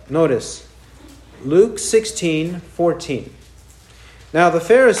 notice, Luke 16:14. Now the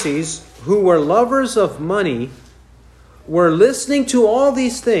Pharisees, who were lovers of money, were listening to all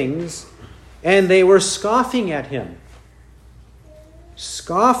these things, and they were scoffing at him.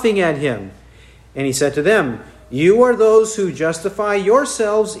 Scoffing at him. And he said to them, you are those who justify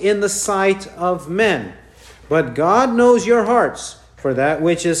yourselves in the sight of men, but God knows your hearts, for that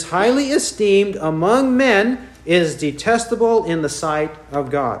which is highly esteemed among men is detestable in the sight of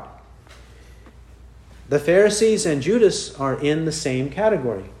God. The Pharisees and Judas are in the same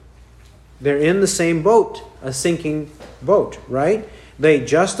category. They're in the same boat, a sinking boat, right? They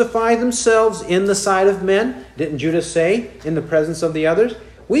justify themselves in the sight of men. Didn't Judas say in the presence of the others,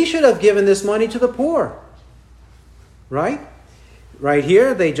 we should have given this money to the poor? Right? Right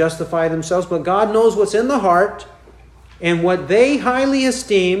here, they justify themselves, but God knows what's in the heart, and what they highly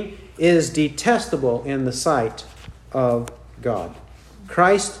esteem is detestable in the sight of God.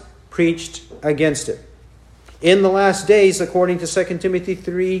 Christ preached against it. In the last days, according to 2 Timothy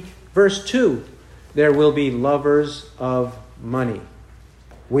 3, verse 2, there will be lovers of money.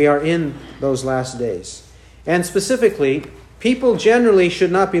 We are in those last days. And specifically, people generally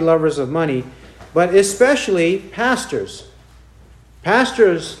should not be lovers of money, but especially pastors.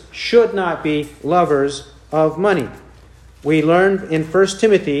 Pastors should not be lovers of money. We learned in 1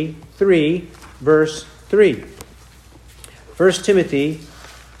 Timothy 3, verse 3. 1 Timothy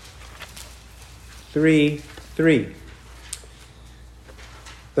 3:3.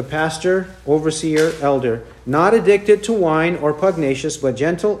 The pastor, overseer, elder, not addicted to wine or pugnacious, but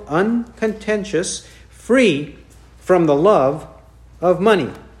gentle, uncontentious, free from the love of money.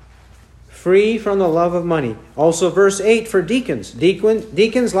 Free from the love of money. Also verse 8 for deacons.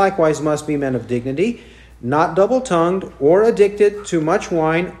 Deacons likewise must be men of dignity, not double-tongued or addicted to much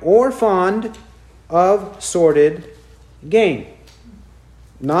wine or fond of sordid gain.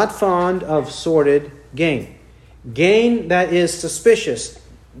 Not fond of sordid gain. Gain that is suspicious.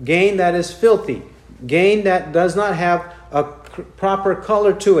 Gain that is filthy. Gain that does not have a proper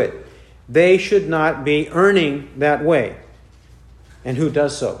color to it. They should not be earning that way. And who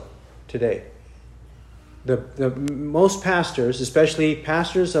does so today? Most pastors, especially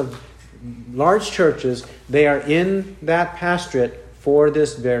pastors of large churches, they are in that pastorate for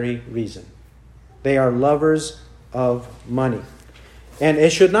this very reason. They are lovers of money. And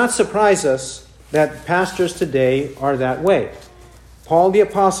it should not surprise us that pastors today are that way. Paul the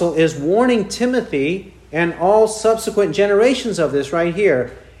Apostle is warning Timothy and all subsequent generations of this right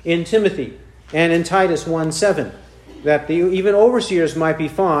here in Timothy and in Titus 1:7, that even overseers might be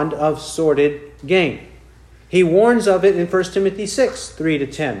fond of sordid gain. He warns of it in 1 Timothy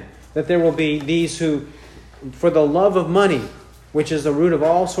 6:3-10, that there will be these who, for the love of money, which is the root of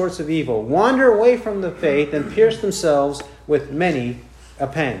all sorts of evil, wander away from the faith and pierce themselves with many a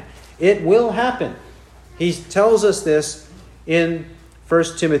pang. It will happen. He tells us this in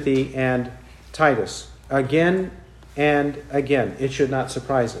 1 Timothy and Titus again and again. It should not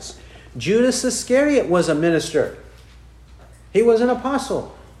surprise us. Judas Iscariot was a minister. He was an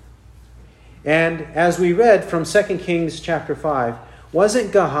apostle. And as we read from 2 Kings chapter 5,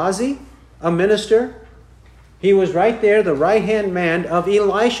 wasn't Gehazi a minister? He was right there, the right-hand man of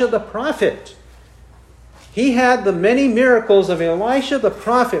Elisha the prophet. He had the many miracles of Elisha the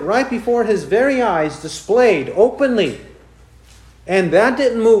prophet right before his very eyes displayed openly. And that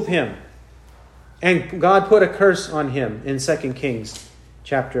didn't move him. And God put a curse on him in 2 Kings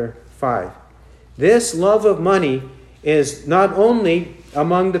chapter 5. This love of money is not only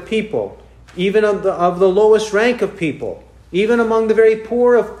among the people, even of the lowest rank of people, even among the very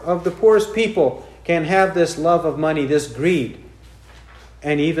poor of the poorest people can have this love of money, this greed,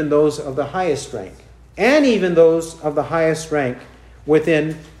 and even those of the highest rank, and even those of the highest rank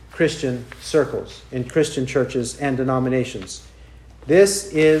within Christian circles, in Christian churches and denominations.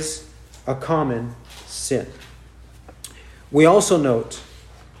 This is a common sin. We also note,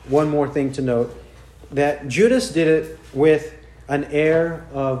 one more thing to note, that Judas did it with an air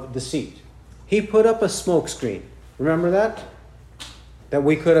of deceit. He put up a smoke screen. Remember that? That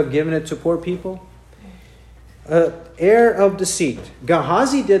we could have given it to poor people? Air of deceit.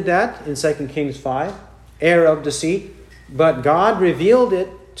 Gehazi did that in 2 Kings 5. Air of deceit. But God revealed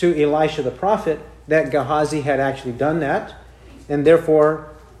it to Elisha the prophet that Gehazi had actually done that. And therefore,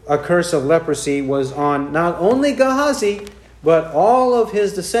 a curse of leprosy was on not only Gehazi, but all of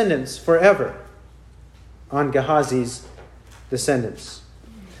his descendants forever. On Gehazi's descendants.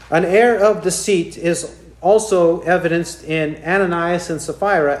 An air of deceit is also evidenced in Ananias and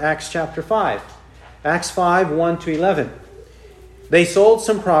Sapphira, Acts chapter 5. Acts 5, 1-11. They sold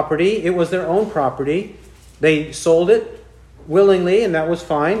some property. It was their own property. They sold it willingly, and that was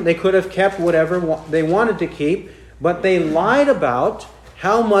fine. They could have kept whatever they wanted to keep, but they lied about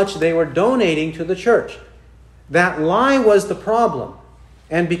how much they were donating to the church. That lie was the problem.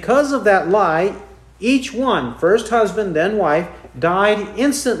 And because of that lie, each one, first husband, then wife, died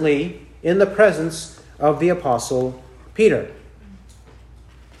instantly in the presence of the apostle Peter.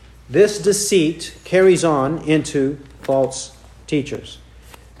 This deceit carries on into false teachers.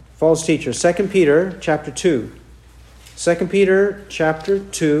 False teachers. 2 Peter chapter 2. 2 Peter chapter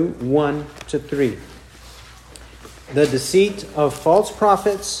 2, 1-3. The deceit of false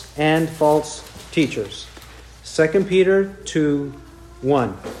prophets and false teachers. 2 Peter 2,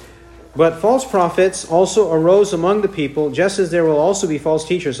 1. But false prophets also arose among the people, just as there will also be false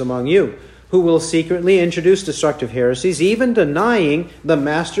teachers among you, who will secretly introduce destructive heresies, even denying the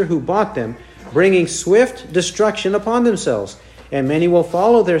master who bought them, bringing swift destruction upon themselves. And many will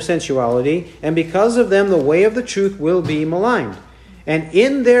follow their sensuality, and because of them the way of the truth will be maligned. And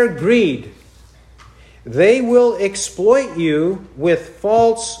in their greed they will exploit you with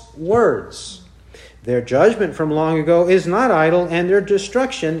false words. Their judgment from long ago is not idle, and their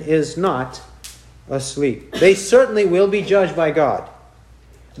destruction is not asleep. They certainly will be judged by God.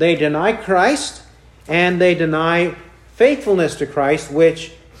 They deny Christ, and they deny faithfulness to Christ,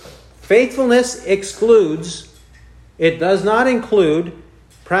 which faithfulness excludes. It does not include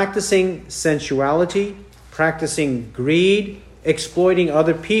practicing sensuality, practicing greed, exploiting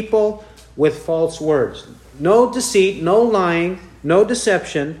other people with false words. No deceit, no lying, no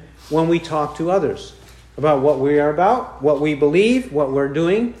deception when we talk to others about what we are about, what we believe, what we're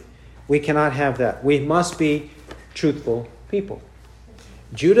doing. We cannot have that. We must be truthful people.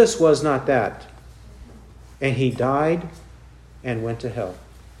 Judas was not that. And he died and went to hell.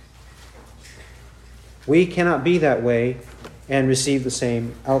 We cannot be that way and receive the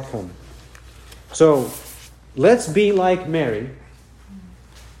same outcome. So, let's be like Mary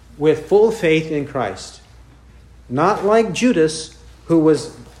with full faith in Christ. Not like Judas, who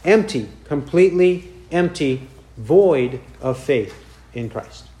was empty, completely empty, void of faith in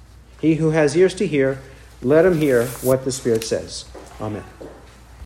Christ. He who has ears to hear, let him hear what the Spirit says. Amen.